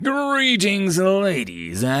Greetings,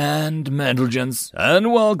 ladies and gents,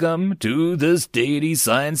 and welcome to this daily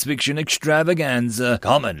science fiction extravaganza,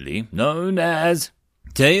 commonly known as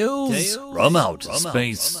Tales from Outer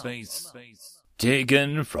Space.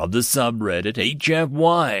 Taken from the subreddit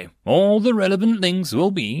HFY. All the relevant links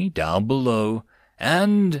will be down below.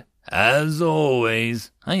 And, as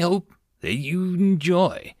always, I hope that you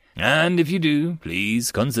enjoy. And if you do,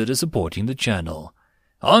 please consider supporting the channel.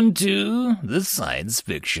 On to the science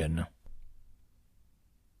fiction.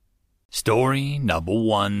 Story number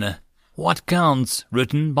 1. What Counts,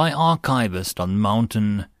 written by Archivist on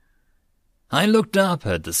Mountain. I looked up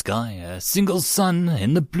at the sky, a single sun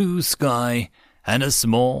in the blue sky, and a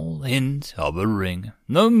small hint of a ring.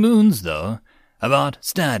 No moons, though, about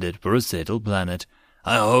standard for a settled planet.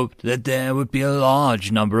 I hoped that there would be a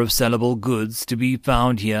large number of sellable goods to be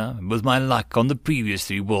found here, but my luck on the previous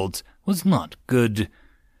 3 worlds was not good.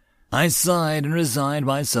 I sighed and resigned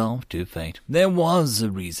myself to fate. There was a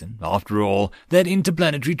reason, after all, that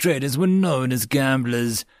interplanetary traders were known as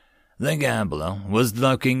gamblers. The gambler was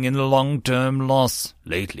lurking in long-term loss.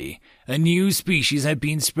 Lately, a new species had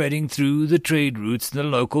been spreading through the trade routes in the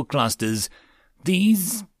local clusters.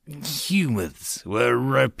 These humans were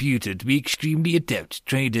reputed to be extremely adept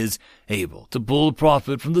traders, able to pull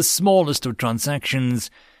profit from the smallest of transactions,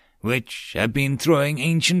 which had been throwing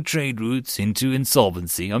ancient trade routes into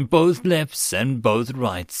insolvency on both lefts and both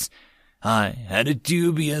rights. I had a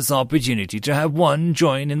dubious opportunity to have one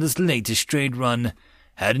join in this latest trade run.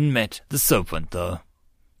 Hadn't met the serpent, though.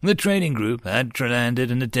 The trading group had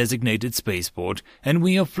landed in a designated spaceport, and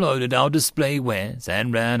we offloaded our display wares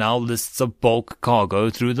and ran our lists of bulk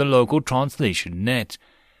cargo through the local translation net.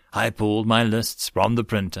 I pulled my lists from the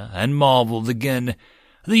printer and marveled again.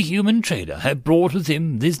 The human trader had brought with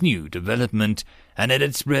him this new development, and it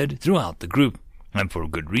had spread throughout the group, and for a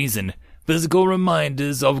good reason. Physical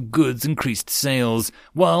reminders of goods increased sales,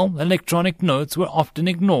 while electronic notes were often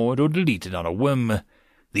ignored or deleted on a whim.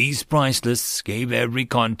 These price lists gave every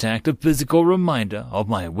contact a physical reminder of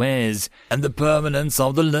my wares, and the permanence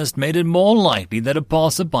of the list made it more likely that a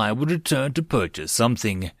passerby would return to purchase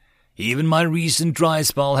something. Even my recent dry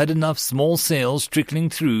spell had enough small sales trickling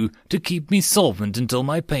through to keep me solvent until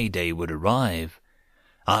my payday would arrive.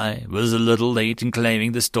 I was a little late in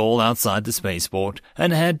claiming the stall outside the spaceport,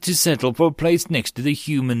 and had to settle for a place next to the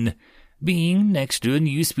human. Being next to a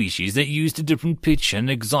new species that used a different pitch and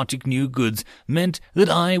exotic new goods meant that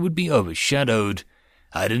I would be overshadowed.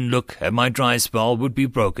 I didn't look at my dry spell would be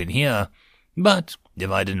broken here, but if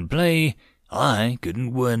I didn't play, I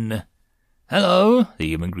couldn't win. "Hello," the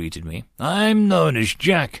human greeted me. "I'm known as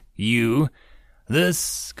Jack. You?"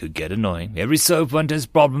 This could get annoying. Every serpent has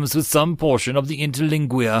problems with some portion of the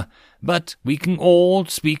interlingua, but we can all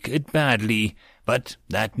speak it badly. But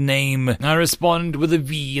that name, I respond with a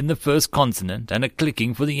V in the first consonant and a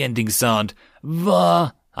clicking for the ending sound.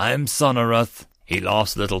 Va, I'm Sonorath. He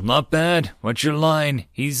laughs a little. "Not bad. What's your line?"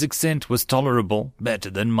 His accent was tolerable, better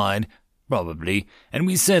than mine, probably, and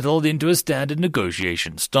we settled into a standard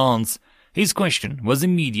negotiation stance. His question was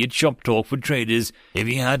immediate shop talk for traders. If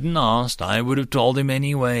he hadn't asked, I would have told him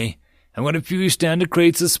anyway. I've got a few standard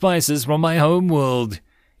crates of spices from my home world.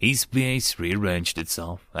 His face rearranged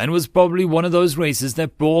itself, and was probably one of those races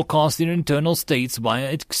that broadcast their internal states via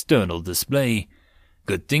external display.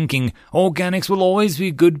 Good thinking. Organics will always be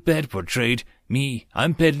a good bet for trade. Me,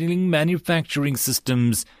 I'm peddling manufacturing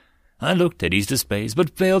systems. I looked at his displays,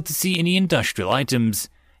 but failed to see any industrial items.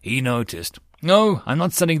 He noticed. "No, I'm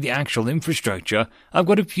not selling the actual infrastructure. I've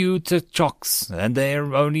got a few chocks, and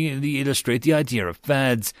they're only to illustrate the idea of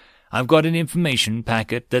fads. I've got an information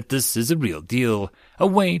packet that this is a real deal, a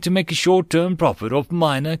way to make a short-term profit off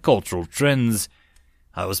minor cultural trends."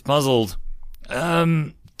 I was puzzled.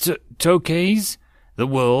 Tokes? The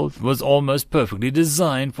world was almost perfectly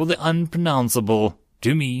designed for the unpronounceable,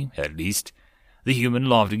 to me, at least. The human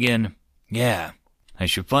laughed again. "Yeah. I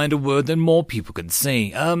should find a word that more people can say.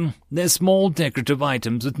 They're small decorative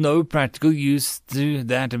items with no practical use to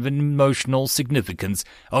that of an emotional significance,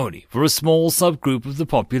 only for a small subgroup of the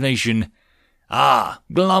population." "Ah,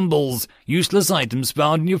 glumbles, useless items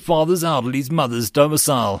found in your father's elderly mother's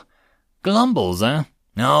domicile." "Glumbles, eh?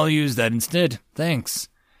 I'll use that instead, thanks."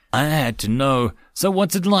 I had to know. "So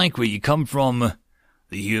what's it like where you come from?"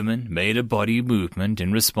 The human made a body movement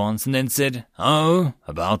in response and then said, "Oh,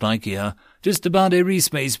 about like here. Just about every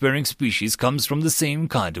spacefaring species comes from the same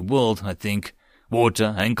kind of world, I think.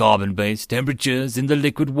 Water and carbon-based, temperatures in the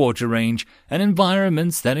liquid water range, and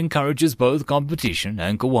environments that encourages both competition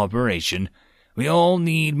and cooperation. We all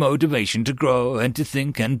need motivation to grow and to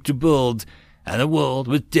think and to build, and a world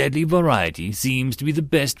with deadly variety seems to be the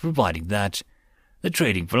best providing that." the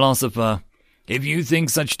trading philosopher. If you think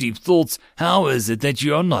such deep thoughts, how is it that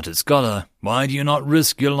you are not a scholar? Why do you not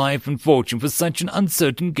risk your life and fortune for such an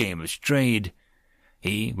uncertain game of trade?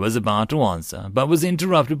 He was about to answer, but was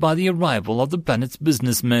interrupted by the arrival of the planet's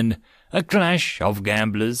businessmen. A clash of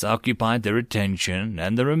gamblers occupied their attention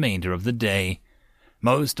and the remainder of the day.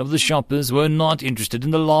 Most of the shoppers were not interested in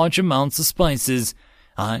the large amounts of spices.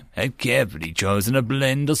 I had carefully chosen a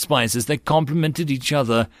blend of spices that complemented each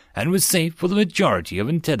other and was safe for the majority of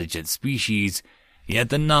intelligent species. Yet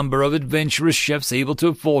the number of adventurous chefs able to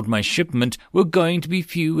afford my shipment were going to be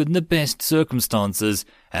few in the best circumstances,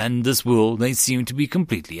 and this will they seemed to be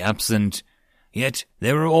completely absent. Yet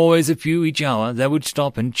there were always a few each hour that would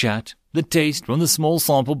stop and chat. The taste from the small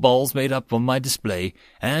sample bowls made up for my display,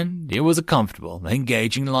 and it was a comfortable,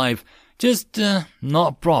 engaging life, just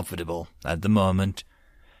not profitable at the moment.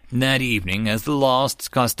 That evening, as the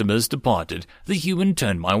last customers departed, the human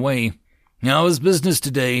turned my way. "How was business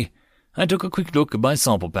today?" I took a quick look at my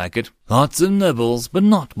sample packet. Lots of nibbles, but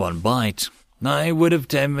not one bite. I would have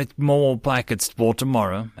 10 more packets for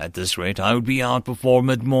tomorrow. At this rate, I would be out before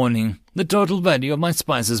mid-morning. The total value of my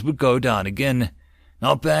spices would go down again.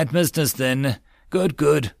 Not bad business, then.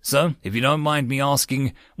 Good. So, if you don't mind me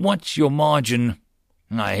asking, what's your margin?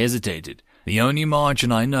 I hesitated. The only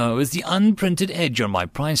margin I know is the unprinted edge on my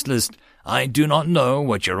price list. I do not know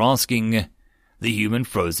what you're asking. The human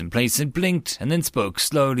froze in place and blinked, and then spoke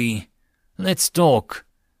slowly. Let's talk.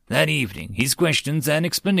 That evening, his questions and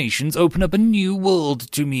explanations opened up a new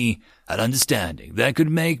world to me, an understanding that could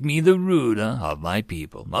make me the ruler of my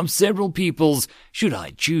people, of several peoples, should I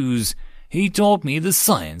choose. He taught me the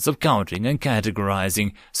science of counting and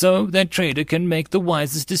categorizing, so that trader can make the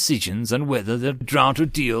wisest decisions on whether the drought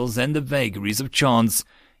of deals and the vagaries of chance.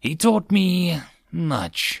 He taught me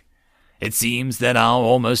much. It seems that our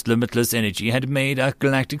almost limitless energy had made our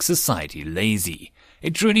galactic society lazy.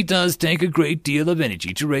 It truly does take a great deal of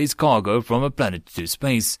energy to raise cargo from a planet to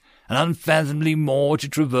space, and unfathomably more to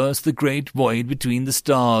traverse the great void between the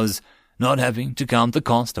stars. Not having to count the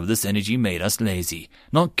cost of this energy made us lazy,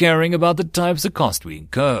 not caring about the types of cost we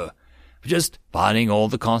incur, just piling all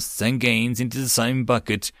the costs and gains into the same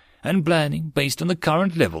bucket, and planning based on the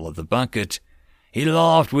current level of the bucket. He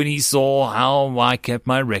laughed when he saw how I kept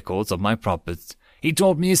my records of my profits. He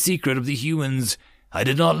taught me a secret of the humans. I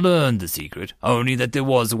did not learn the secret, only that there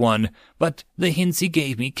was one, but the hints he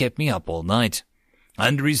gave me kept me up all night.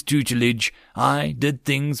 Under his tutelage, I did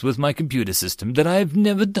things with my computer system that I have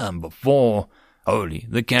never done before. Only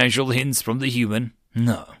the casual hints from the human?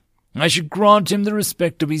 No. I should grant him the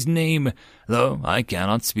respect of his name, though I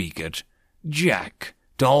cannot speak it. Jack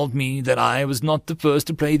told me that I was not the first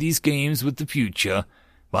to play these games with the future.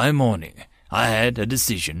 By morning, I had a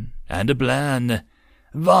decision and a plan.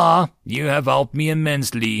 Va, you have helped me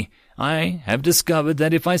immensely. I have discovered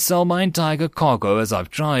that if I sell my entire cargo as I've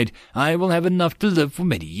tried, I will have enough to live for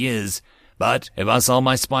many years. But if I sell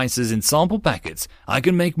my spices in sample packets, I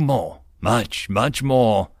can make more. Much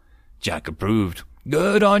more. Jack approved.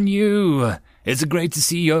 Good on you. It's great to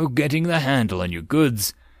see you getting the handle on your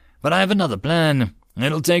goods. But I have another plan.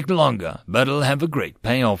 It'll take longer, but it'll have a great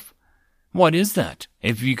payoff. What is that?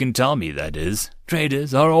 If you can tell me, that is.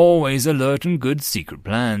 Traders are always alert and good secret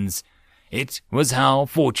plans. It was how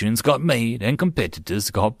fortunes got made and competitors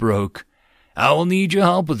got broke. I will need your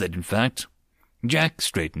help with it, in fact. Jack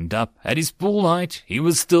straightened up. At his full height, he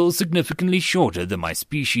was still significantly shorter than my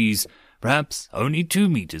species, perhaps only 2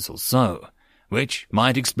 meters or so, which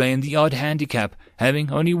might explain the odd handicap, having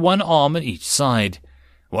only one arm on each side.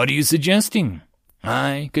 What are you suggesting?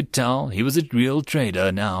 I could tell he was a real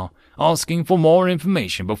trader now, asking for more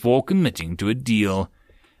information before committing to a deal.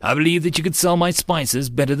 I believe that you could sell my spices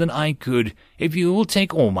better than I could. If you will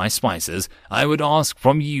take all my spices, I would ask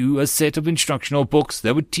from you a set of instructional books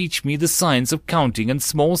that would teach me the science of counting and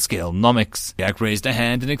small-scale nomics. Jack raised a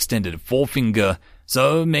hand and extended a forefinger.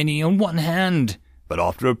 So many on one hand, but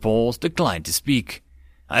after a pause declined to speak.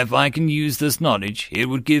 If I can use this knowledge, it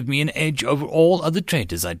would give me an edge over all other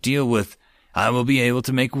traders I deal with. I will be able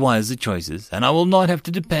to make wiser choices, and I will not have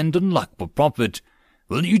to depend on luck for profit.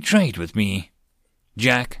 Will you trade with me?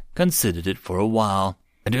 Jack considered it for a while.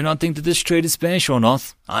 I do not think that this trade is fair,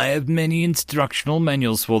 Shawnoth. I have many instructional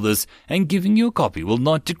manuals for this, and giving you a copy will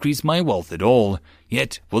not decrease my wealth at all.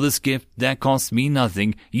 Yet, for this gift that costs me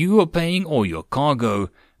nothing, you are paying all your cargo.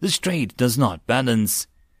 This trade does not balance.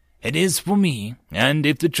 It is for me, and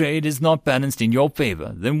if the trade is not balanced in your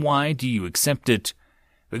favor, then why do you accept it?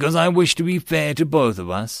 Because I wish to be fair to both of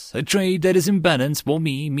us. A trade that is imbalanced for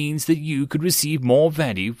me means that you could receive more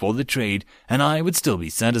value for the trade, and I would still be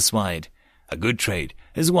satisfied. A good trade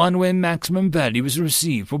is one where maximum value is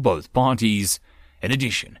received for both parties. In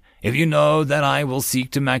addition, if you know that I will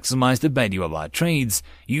seek to maximize the value of our trades,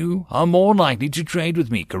 you are more likely to trade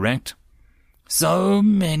with me, correct? So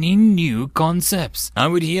many new concepts. I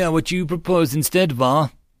would hear what you propose instead,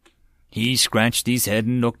 Var. He scratched his head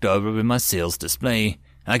and looked over at my sales display.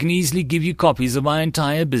 I can easily give you copies of my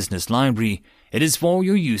entire business library. It is for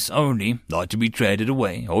your use only, not to be traded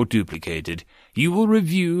away or duplicated. You will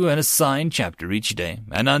review an assigned chapter each day,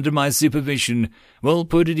 and under my supervision will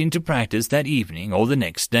put it into practice that evening or the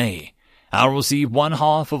next day. I'll receive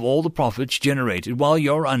 1/2 of all the profits generated while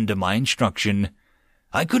you're under my instruction.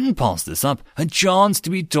 I couldn't pass this up, a chance to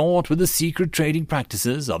be taught with the secret trading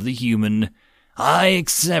practices of the human. I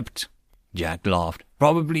accept. Jack laughed,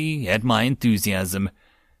 probably at my enthusiasm.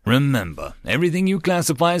 Remember, everything you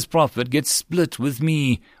classify as profit gets split with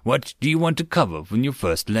me. What do you want to cover from your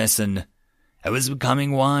first lesson? I was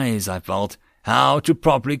becoming wise, I felt. How to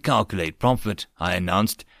properly calculate profit, I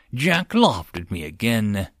announced. Jack laughed at me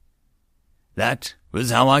again. That was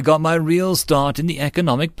how I got my real start in the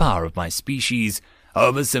economic power of my species,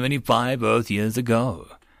 over 75 Earth years ago.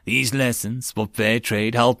 These lessons for fair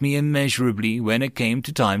trade helped me immeasurably when it came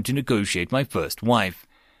to time to negotiate my first wife.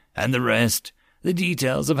 And the rest, the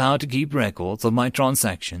details of how to keep records of my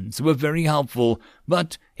transactions, were very helpful,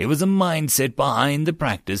 but it was a mindset behind the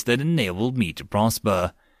practice that enabled me to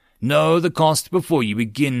prosper. Know the cost before you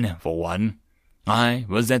begin, for one. I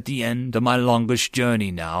was at the end of my longest journey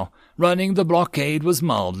now. Running the blockade was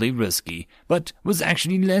mildly risky, but was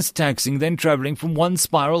actually less taxing than traveling from one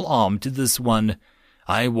spiral arm to this one.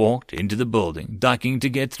 I walked into the building, ducking to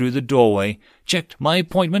get through the doorway, checked my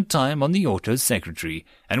appointment time on the auto secretary,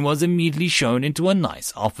 and was immediately shown into a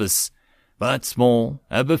nice office. But small,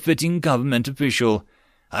 a befitting government official.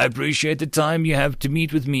 I appreciate the time you have to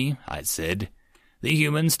meet with me, I said. The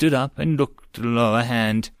human stood up and looked lower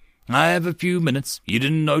hand. I have a few minutes. You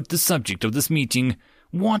didn't note the subject of this meeting.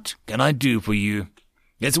 What can I do for you?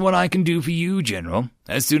 It's what I can do for you, General.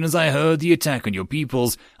 As soon as I heard the attack on your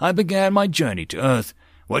peoples, I began my journey to Earth.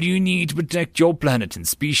 What do you need to protect your planet and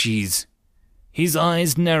species? His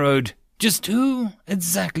eyes narrowed. Just who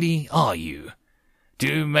exactly are you?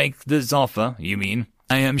 To make this offer, you mean?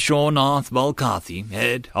 I am Shawnath Valkathi,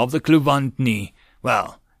 head of the Kluvantni.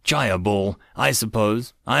 Well, Chayabal, I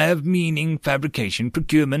suppose. I have meaning, fabrication,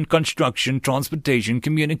 procurement, construction, transportation,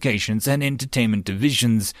 communications, and entertainment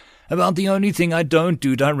divisions. About the only thing I don't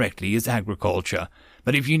do directly is agriculture.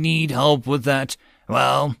 But if you need help with that,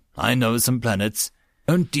 well, I know some planets.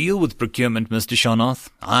 Don't deal with procurement, Mr. Shawnath.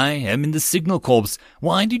 I am in the Signal Corps.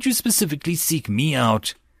 Why did you specifically seek me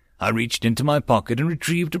out? I reached into my pocket and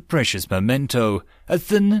retrieved a precious memento, a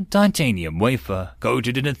thin titanium wafer,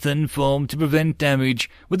 coated in a thin film to prevent damage,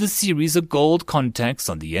 with a series of gold contacts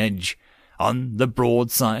on the edge. On the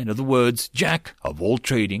broad side are the words Jack of all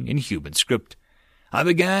trading in human script. I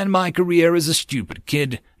began my career as a stupid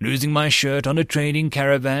kid, losing my shirt on a trading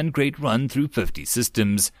caravan great run through 50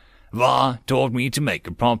 systems. Var taught me to make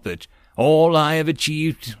a profit. All I have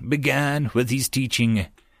achieved began with his teaching.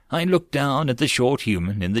 I looked down at the short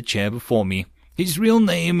human in the chair before me. His real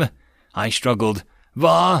name? I struggled.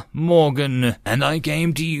 Var Morgan, and I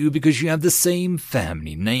came to you because you have the same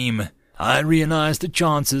family name. I realize the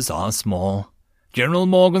chances are small. General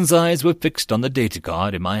Morgan's eyes were fixed on the data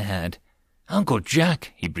card in my hand. Uncle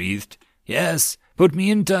Jack, he breathed. Yes, put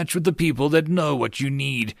me in touch with the people that know what you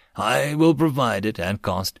need. I will provide it at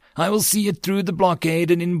cost. I will see it through the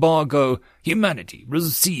blockade and embargo. Humanity will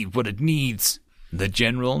receive what it needs. The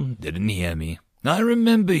general didn't hear me. I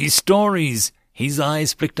remember his stories. His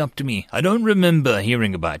eyes flicked up to me. I don't remember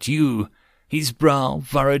hearing about you. His brow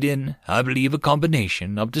furrowed in, I believe, a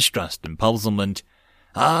combination of distrust and puzzlement.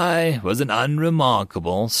 I was an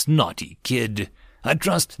unremarkable, snotty kid. I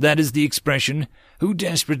trust that is the expression, who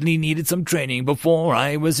desperately needed some training before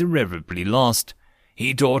I was irreparably lost.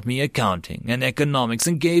 He taught me accounting and economics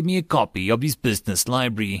and gave me a copy of his business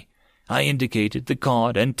library. I indicated the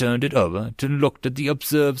card and turned it over to look at the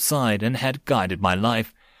observed side and had guided my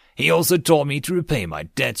life. He also taught me to repay my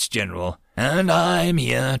debts, General, and I'm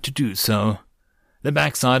here to do so. The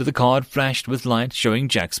backside of the card flashed with light, showing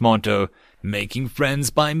Jack's motto, making friends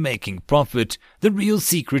by making profit. The real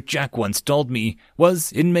secret, Jack once told me,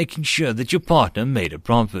 was in making sure that your partner made a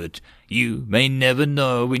profit. You may never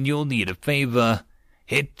know when you'll need a favor.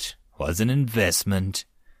 It was an investment.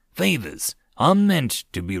 Favors are meant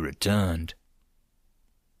to be returned.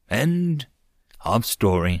 End of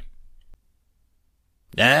story.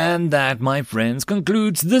 And that, my friends,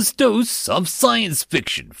 concludes this dose of science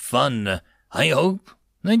fiction fun. I hope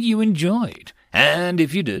that you enjoyed. And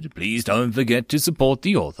if you did, please don't forget to support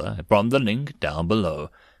the author from the link down below.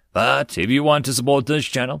 But if you want to support this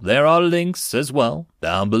channel, there are links as well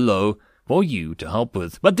down below for you to help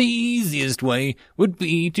with. But the easiest way would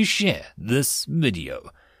be to share this video.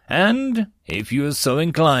 And if you are so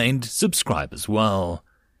inclined, subscribe as well.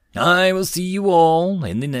 I will see you all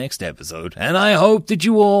in the next episode, and I hope that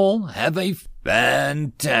you all have a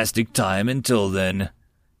fantastic time until then.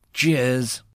 Cheers.